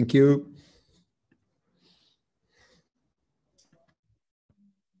 Bye. Thank you.